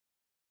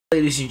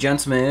Ladies and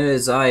gentlemen, it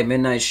is I,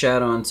 Midnight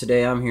Shadow, and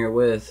today I'm here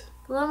with...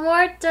 La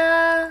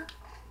Morta!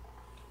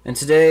 And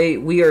today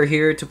we are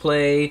here to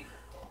play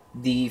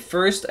the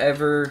first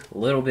ever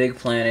Little Big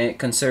Planet,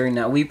 considering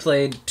that we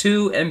played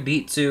 2 and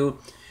beat 2.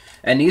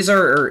 And these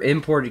are our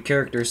imported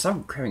characters.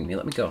 Stop grabbing me,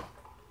 let me go.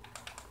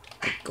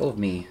 Let go of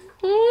me.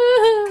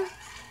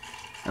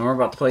 And we're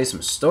about to play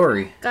some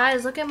story.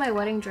 Guys, look at my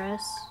wedding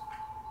dress.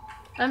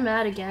 I'm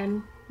mad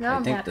again. Now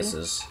I'm happy. I think this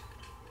is...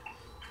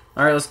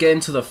 Alright, let's get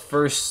into the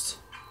first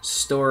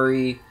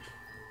story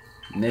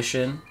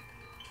mission.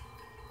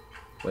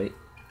 Wait.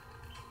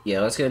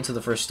 Yeah, let's get into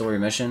the first story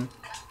mission.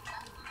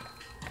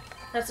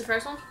 That's the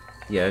first one?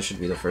 Yeah, it should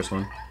be the first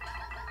one.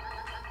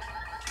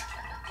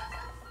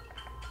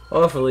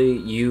 Hopefully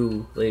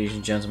you, ladies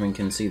and gentlemen,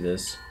 can see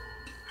this.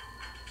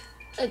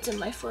 It's in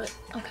my foot.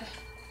 Okay.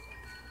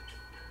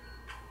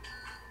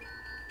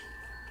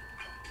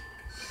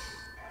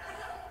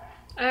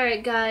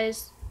 Alright,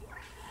 guys.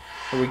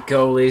 Here we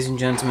go, ladies and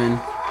gentlemen.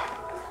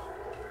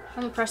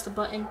 I'm gonna press the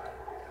button.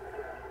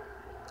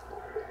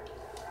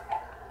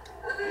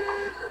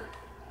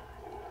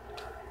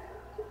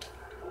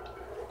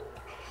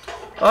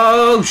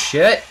 Oh,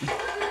 shit!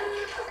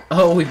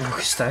 Oh, we broke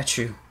a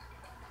statue.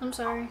 I'm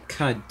sorry.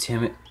 God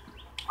damn it.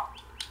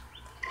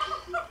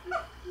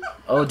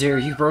 Oh dear,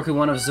 you've broken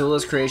one of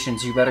Zula's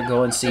creations. You better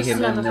go and see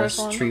him in this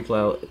the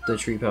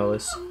tree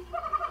palace.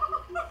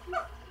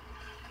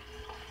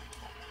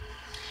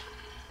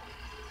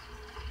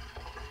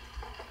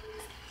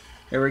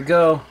 Here we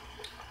go.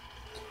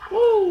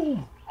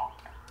 Woo!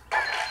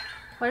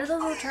 Why did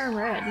those all turn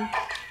red?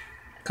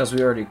 Because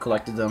we already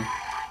collected them.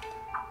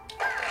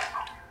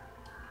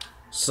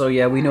 So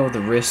yeah, we know the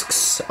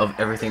risks of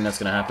everything that's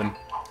gonna happen.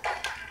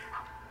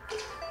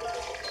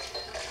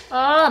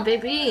 Oh,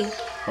 baby.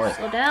 What?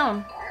 Slow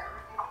down.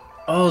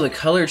 Oh, the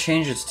color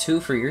changes too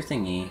for your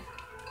thingy.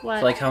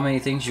 What? Like how many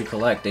things you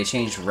collect. They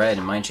changed red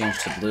and mine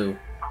changed to blue.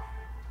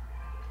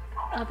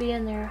 I'll be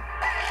in there.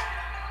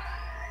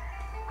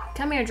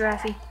 Come here,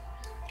 Draffy.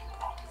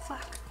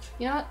 Fuck.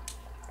 You know what?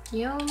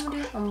 You know what I'm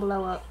gonna do? I'm gonna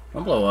blow up.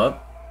 Don't blow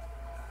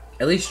up.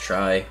 At least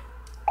try.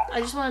 I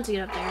just wanted to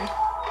get up there.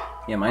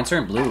 Yeah, mine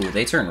turned blue.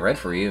 They turned red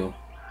for you.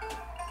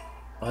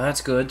 Oh,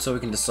 that's good, so we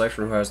can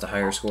decipher who has the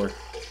higher score.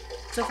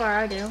 So far,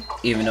 I do.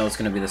 Even though it's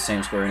gonna be the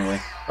same score anyway.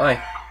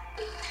 Bye.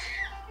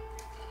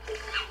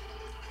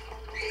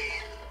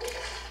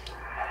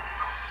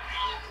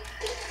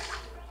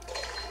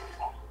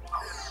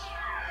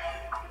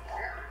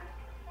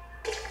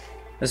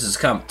 This is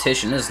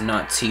competition. This is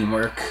not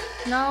teamwork.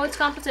 No, it's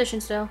competition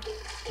still.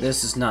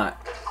 This is not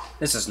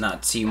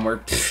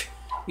teamwork. Pfft.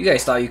 You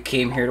guys thought you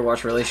came here to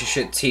watch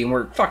relationship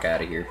teamwork? Fuck out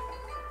of here.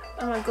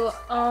 Oh my god.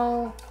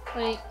 Oh,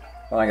 wait.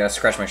 Oh, I gotta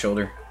scratch my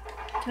shoulder.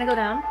 Can I go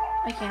down?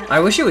 I can't. I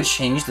wish it would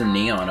change the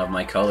neon of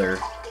my color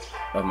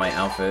of my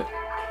outfit.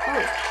 Oh.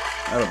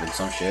 That would have been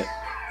some shit.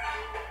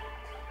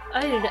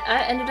 I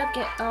ended up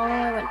getting... Oh,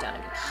 I went down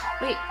again.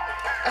 Wait.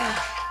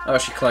 Oh,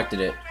 she collected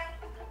it.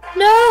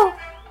 No!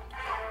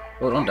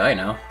 Oh, don't die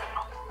now.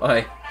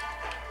 Bye.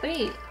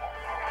 Wait.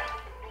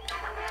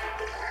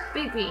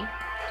 Baby.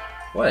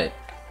 What?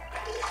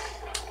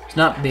 It's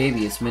not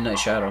baby, it's Midnight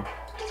Shadow.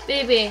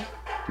 Baby.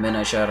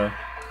 Midnight Shadow.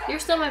 You're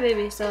still my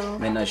baby, so...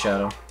 Midnight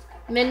Shadow.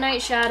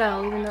 Midnight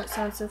Shadow, even though it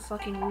sounds so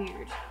fucking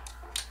weird.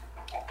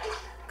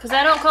 Cause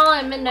I don't call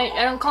him Midnight...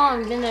 I don't call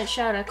him Midnight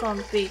Shadow, I call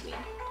him Baby.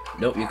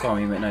 Nope, you call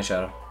me Midnight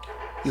Shadow.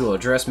 You will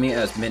address me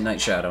as Midnight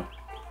Shadow.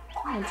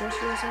 I'm gonna address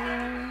you as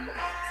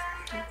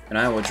And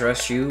I will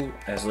address you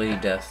as Lady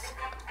Death.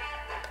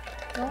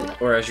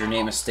 What? Or as your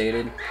name is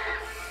stated.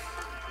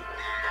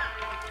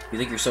 You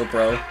think you're so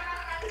pro?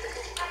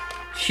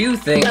 You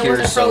think I you're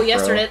wasn't so pro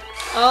yesterday.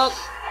 Oh,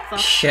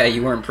 fuck. Yeah,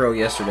 you weren't pro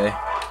yesterday.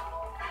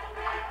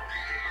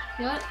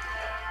 You know what?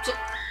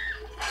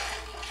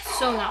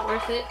 So not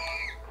worth it.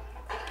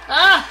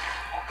 Ah!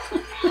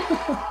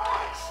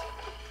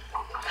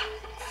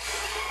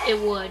 It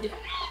would.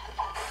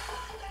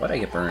 Why'd I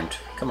get burned?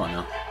 Come on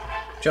now.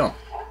 Jump.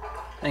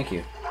 Thank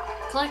you.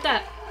 Collect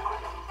that.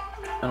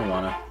 I don't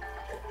wanna.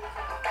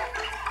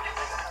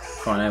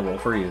 Fine, I will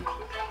for you.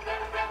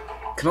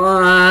 Come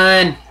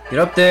on! Get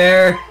up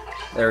there!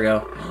 There we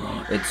go.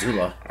 It's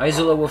Zula.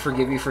 Zula will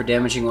forgive you for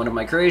damaging one of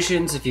my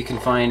creations if you can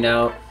find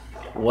out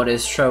what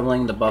is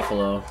troubling the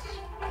buffalo.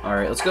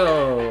 Alright, let's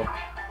go!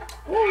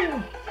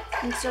 Woo!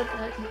 I'm so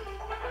good.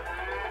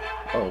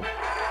 Oh.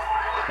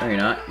 No, you're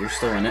not. You're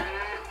still in it.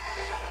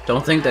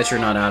 Don't think that you're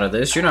not out of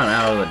this. You're not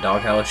out of the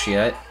doghouse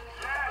yet.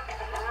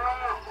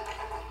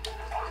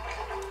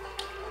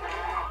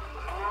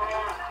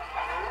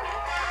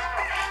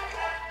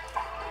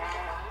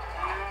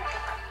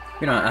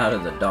 You're not out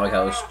of the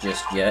doghouse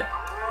just yet.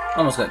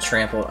 Almost got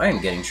trampled. I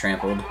am getting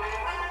trampled.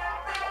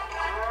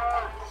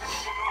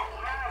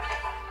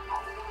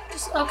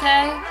 Just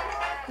okay.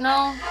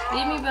 No,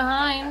 leave me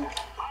behind.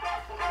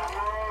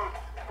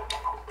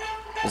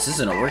 This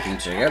isn't a working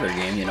together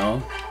game, you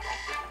know.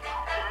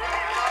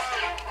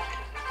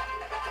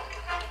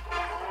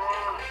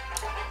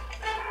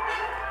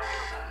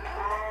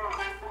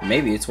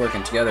 Maybe it's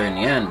working together in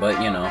the end,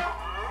 but you know.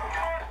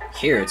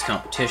 Here, it's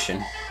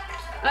competition.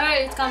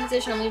 Alright, it's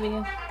competition. I'm leaving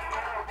you.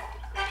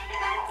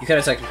 You kind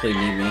of technically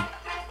need me,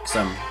 because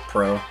I'm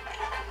pro.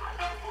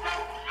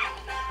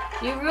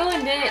 You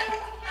ruined it.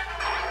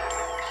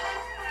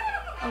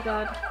 Oh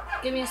god.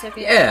 Give me a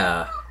second.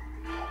 Yeah!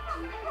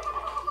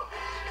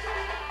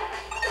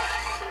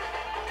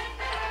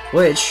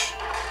 Which...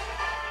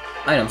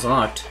 items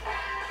unlocked.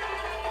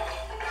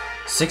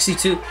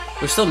 62.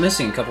 We're still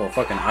missing a couple of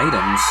fucking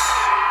items.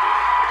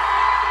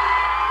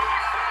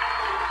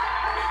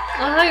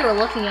 I thought you were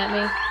looking at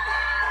me.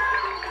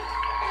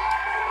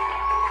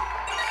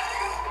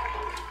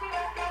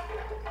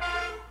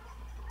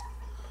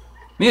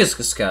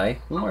 DaveeMoo-Sky.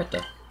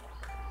 Martha.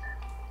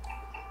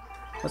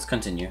 Let's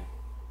continue.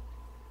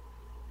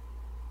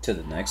 To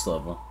the next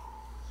level.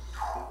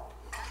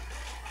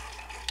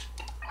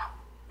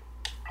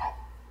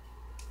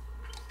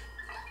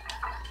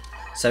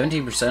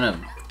 17%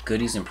 of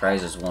goodies and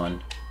prizes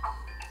won.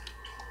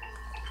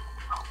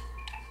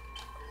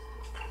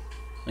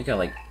 I got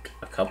like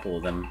a couple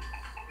of them.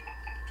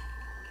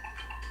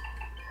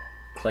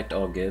 Collect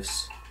all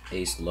gifts.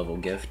 Ace level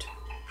gift.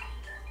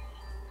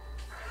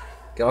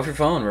 Get off your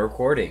phone, we're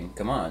recording.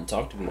 Come on,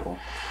 talk to people.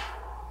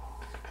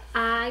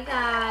 Hi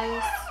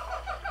guys.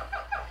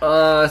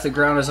 If the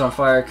ground is on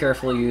fire,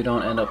 careful you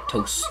don't end up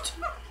toast.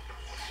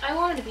 I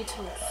wanted to be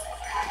toast.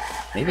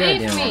 Maybe I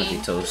didn't want to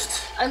be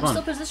toast. I'm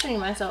still positioning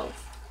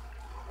myself.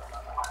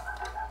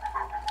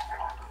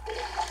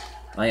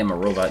 I am a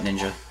robot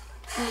ninja.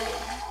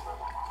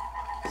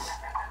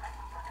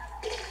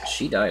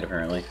 She died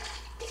apparently.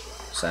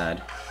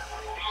 Sad.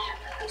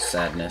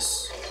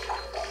 Sadness.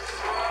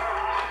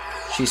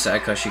 She's sad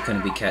because she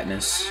couldn't be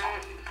Katniss.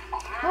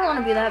 I don't want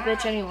to be that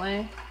bitch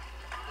anyway.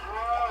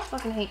 I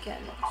fucking hate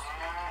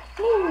Katniss.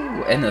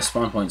 Ooh, and the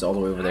spawn point's all the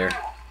way over there.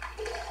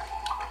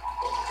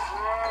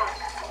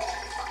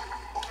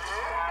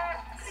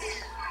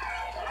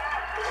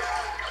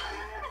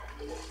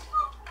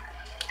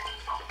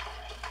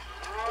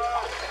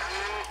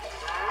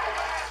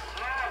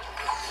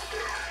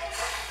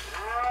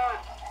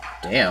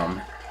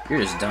 Damn, you're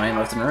just dying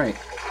left and right.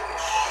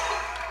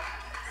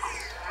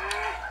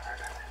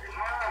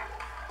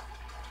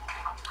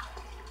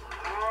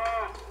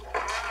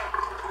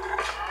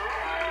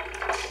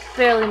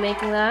 Barely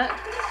making that.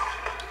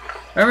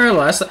 I remember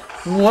last time.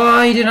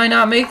 Why did I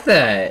not make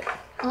that?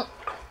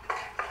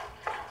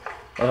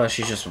 Oh,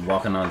 she's just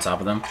walking on top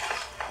of them.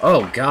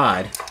 Oh,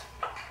 God.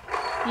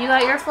 You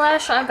got your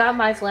flash? I got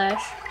my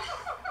flash.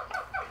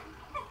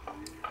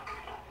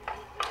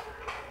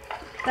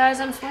 Guys,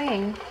 I'm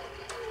swinging.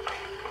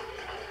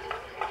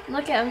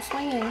 Look at, I'm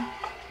swinging.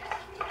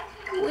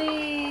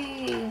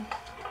 Wee.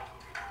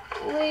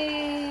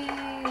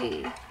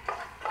 Wee.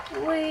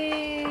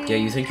 Wee. Yeah,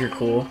 you think you're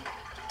cool?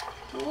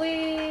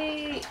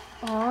 Wee.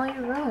 Oh,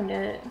 you ruined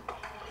it.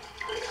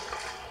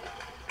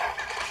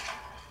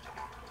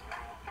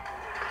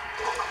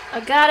 I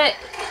got it.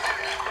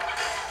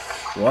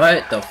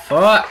 What the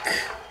fuck?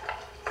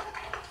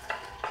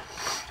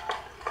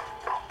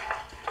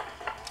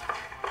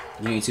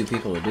 You need two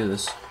people to do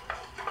this.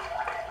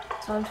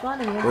 So I'm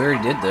spawning you. We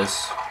already did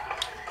this.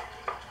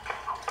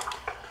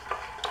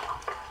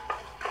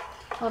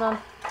 Hold on.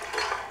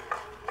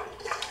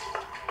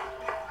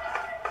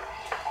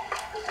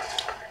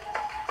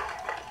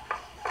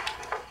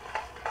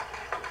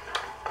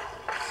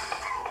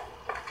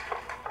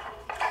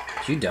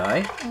 Did you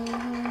die?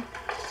 Mm-hmm.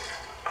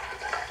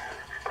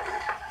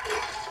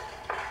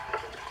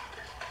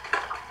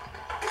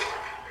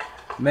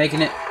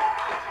 Making it.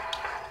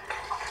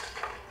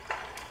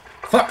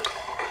 Fuck!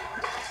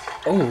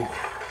 Oh.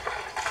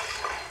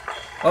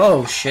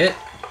 Oh, shit.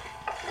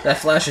 That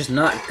flash is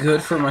not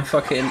good for my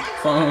fucking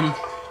phone.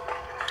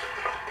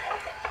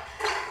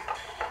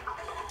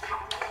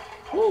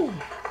 Woo.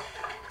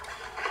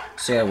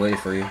 See, I waited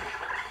for you.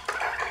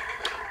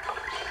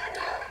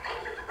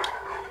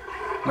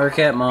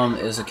 Mercat mom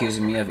is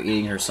accusing me of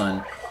eating her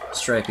son.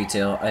 Stripey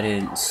tail. I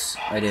didn't.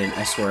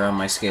 I swear on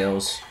my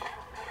scales.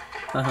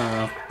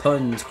 Haha.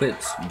 Puns,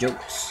 quips,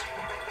 jokes.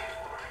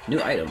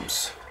 New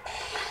items.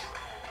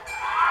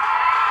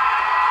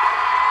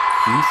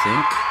 You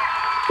think?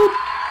 Boop.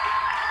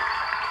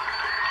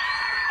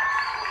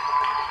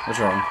 What's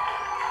wrong?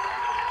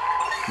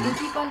 You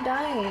keep on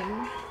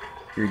dying.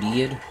 You're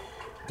dead?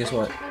 Guess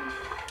what?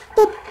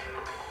 Boop.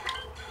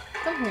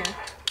 Come here.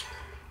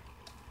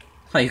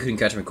 Oh, you couldn't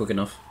catch me quick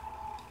enough.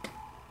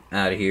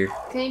 Out of here.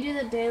 Can you do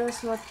the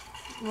dayless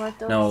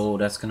Muertos? No,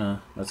 that's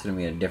gonna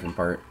be a different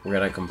part. We're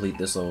gonna complete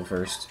this level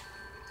first.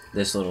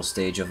 This little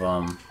stage of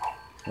what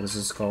is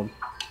this called?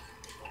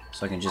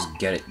 So I can just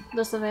get it.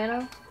 The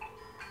Savannah?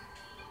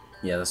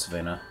 Yeah, the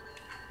Savannah.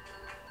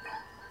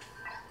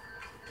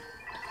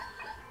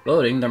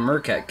 Loading the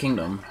Mercat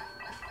Kingdom.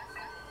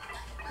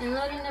 And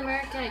loading the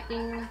Mercat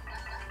Kingdom.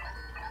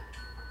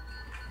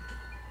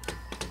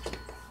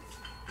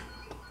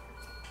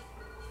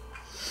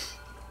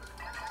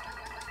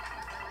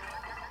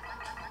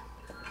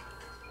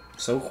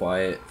 So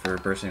quiet for a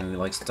person who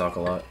likes to talk a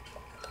lot.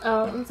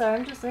 Oh, I'm sorry,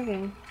 I'm just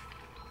thinking.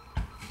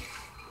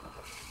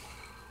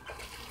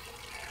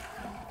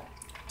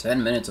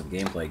 10 minutes of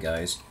gameplay,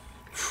 guys.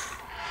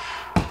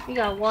 We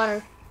got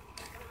water.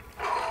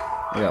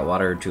 We got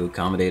water to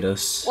accommodate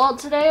us. Well,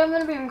 today I'm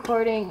gonna be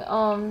recording,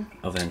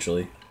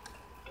 Eventually.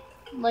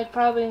 like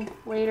probably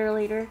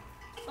later,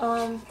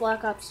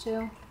 Black Ops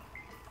 2.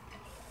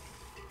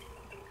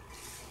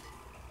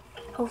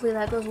 Hopefully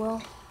that goes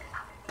well.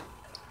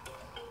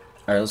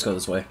 Alright, let's go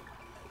this way.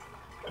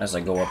 As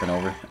I go up and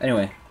over.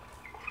 Anyway.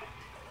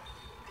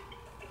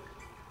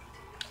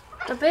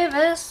 The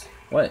babies.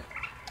 What?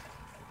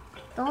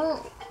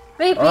 Don't.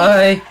 Baby.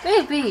 Bye.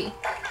 Baby.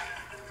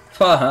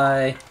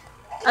 Bye.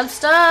 I'm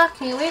stuck.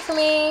 Can you wait for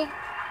me?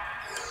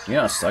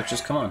 You're not stuck,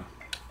 just come on.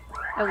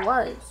 I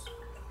was.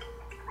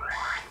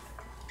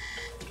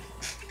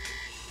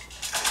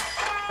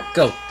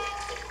 Go.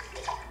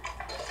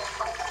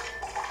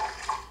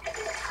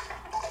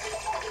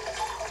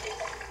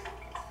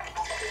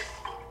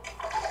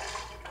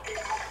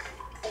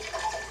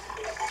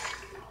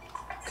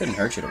 Couldn't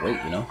hurt you to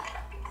wait, you know.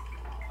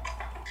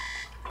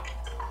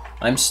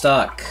 I'm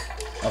stuck,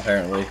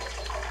 apparently.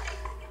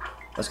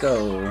 Let's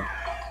go.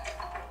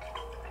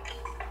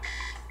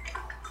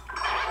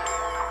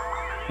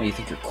 Hey, you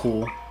think you're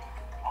cool?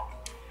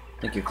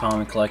 Think you're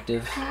calm and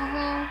collective?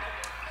 Mm-hmm.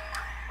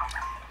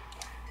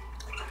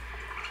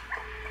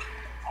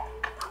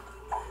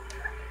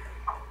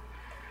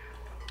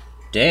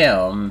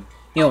 Damn.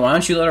 You know, why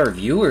don't you let our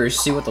viewers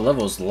see what the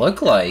levels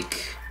look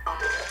like?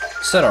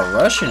 Instead of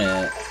rushing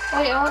it.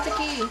 Wait, I want the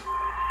key.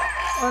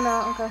 Oh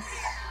no, okay.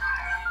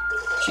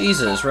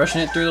 Jesus,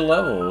 rushing it through the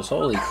levels.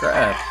 Holy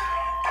crap.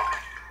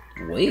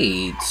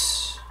 Wait.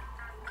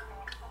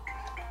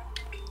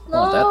 I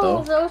want that,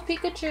 though. That was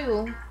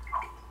Pikachu.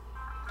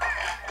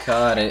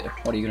 Got it.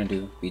 What are you gonna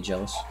do? Be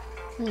jealous?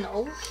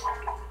 No.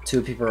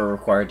 2 people are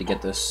required to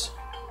get this.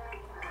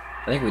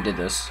 I think we did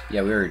this.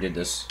 Yeah, we already did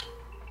this.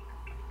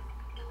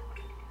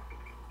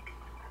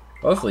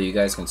 Hopefully you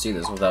guys can see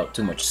this without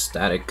too much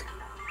static.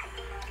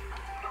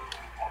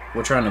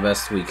 We're trying the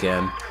best we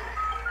can.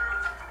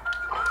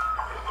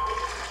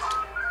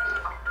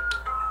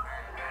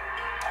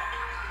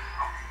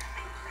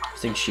 I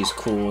think she's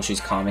cool,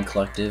 she's calm and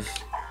collective.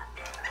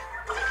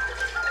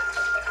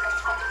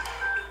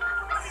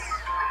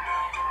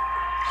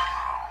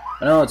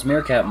 Oh, it's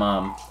Meerkat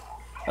Mom.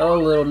 Oh,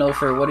 little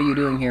Nofer, what are you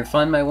doing here?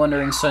 Find my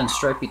wandering son,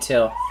 Stripey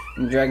Tail,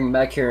 and drag him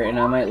back here, and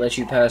I might let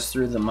you pass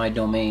through my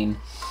domain.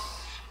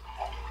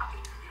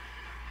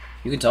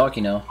 You can talk,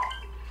 you know.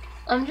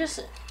 I'm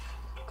just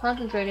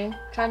concentrating.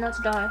 Try not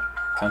to die.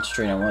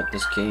 Concentrate on what?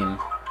 This game.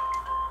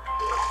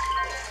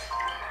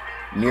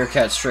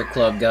 Meerkat Strip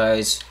Club,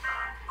 guys.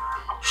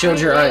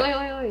 Shield your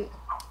eye. Wait.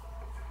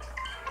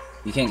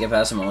 You can't get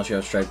past him unless you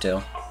have Striped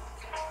Tail.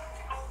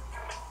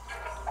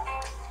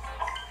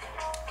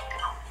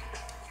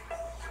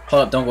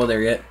 Hold up, don't go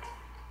there yet.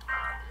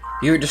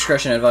 Viewer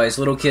discretion advised.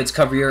 Little kids,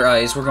 cover your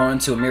eyes. We're going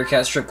to a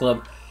Meerkat Strip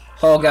Club.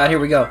 Oh god, here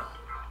we go.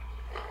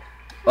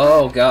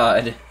 Oh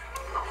god.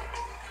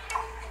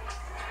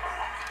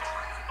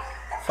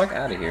 Fuck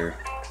out of here.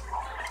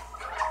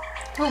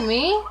 Who,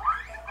 me?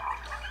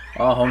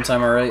 Oh, home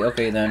time already?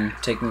 Okay, then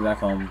take me back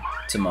home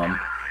to Mom.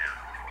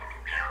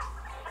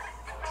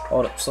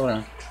 Hold up, slow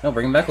down. No,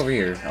 bring him back over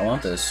here. I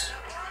want this.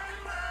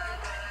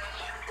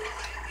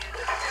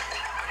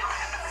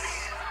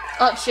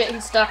 Oh shit,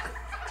 he's stuck.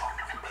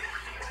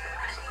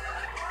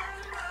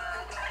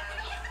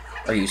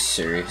 Are you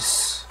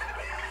serious?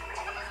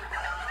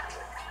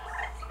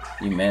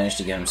 You managed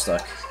to get him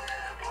stuck.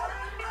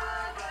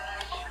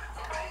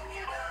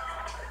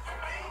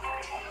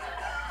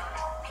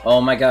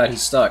 Oh my god,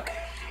 he's stuck.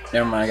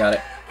 Never mind, I got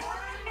it.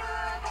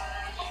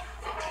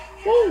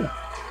 Woo!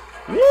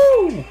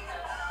 Woo!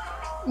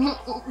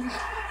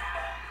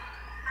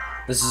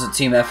 This is a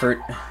team effort.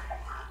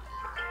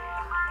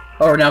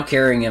 Oh, we're now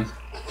carrying him.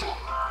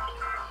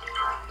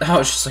 I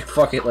was just like,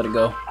 fuck it, let it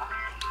go.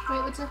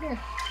 Wait, what's up here?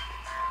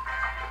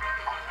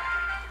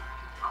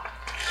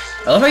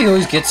 I love how he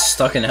always gets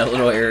stuck in that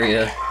little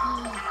area.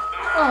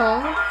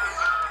 Oh.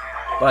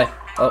 Bye.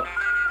 Oh.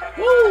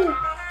 Woo!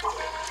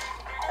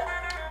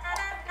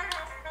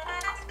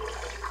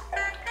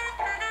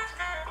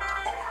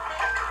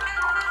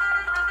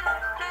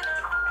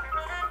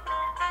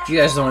 If you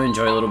guys don't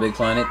enjoy Little Big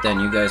Planet, then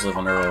you guys live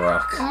under a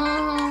rock.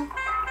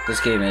 This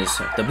game is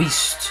the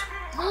beast.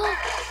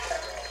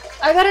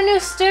 I got a new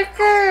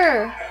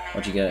sticker!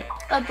 What'd you get?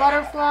 A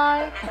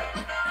butterfly.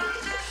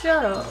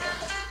 Shut up.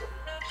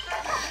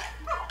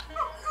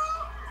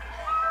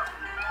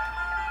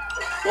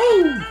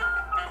 Woo!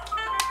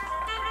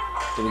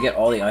 Did we get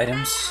all the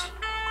items?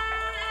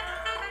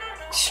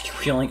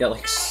 We only got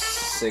like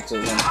 6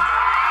 of them.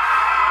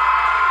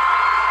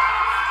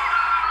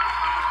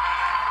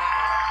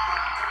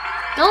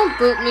 Don't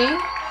boot me.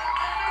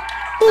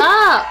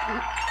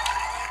 Stop!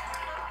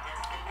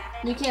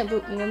 You can't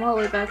boot me. I'm all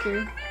the way back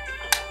here.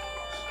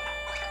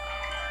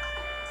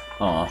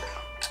 Aw.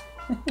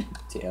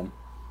 Damn.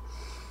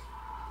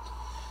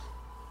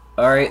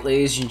 Alright,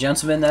 ladies and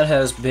gentlemen, that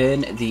has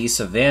been the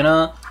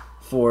Savannah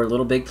for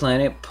Little Big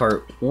Planet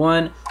Part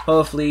 1.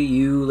 Hopefully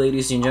you,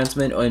 ladies and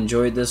gentlemen,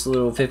 enjoyed this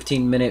little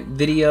 15-minute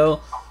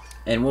video.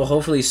 And we'll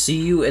hopefully see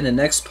you in the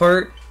next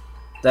part.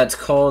 That's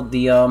called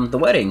the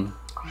wedding.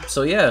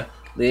 So yeah,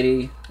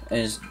 ladies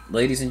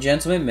and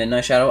gentlemen,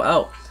 Midnight Shadow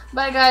out.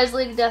 Bye guys,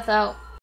 Lady Death out.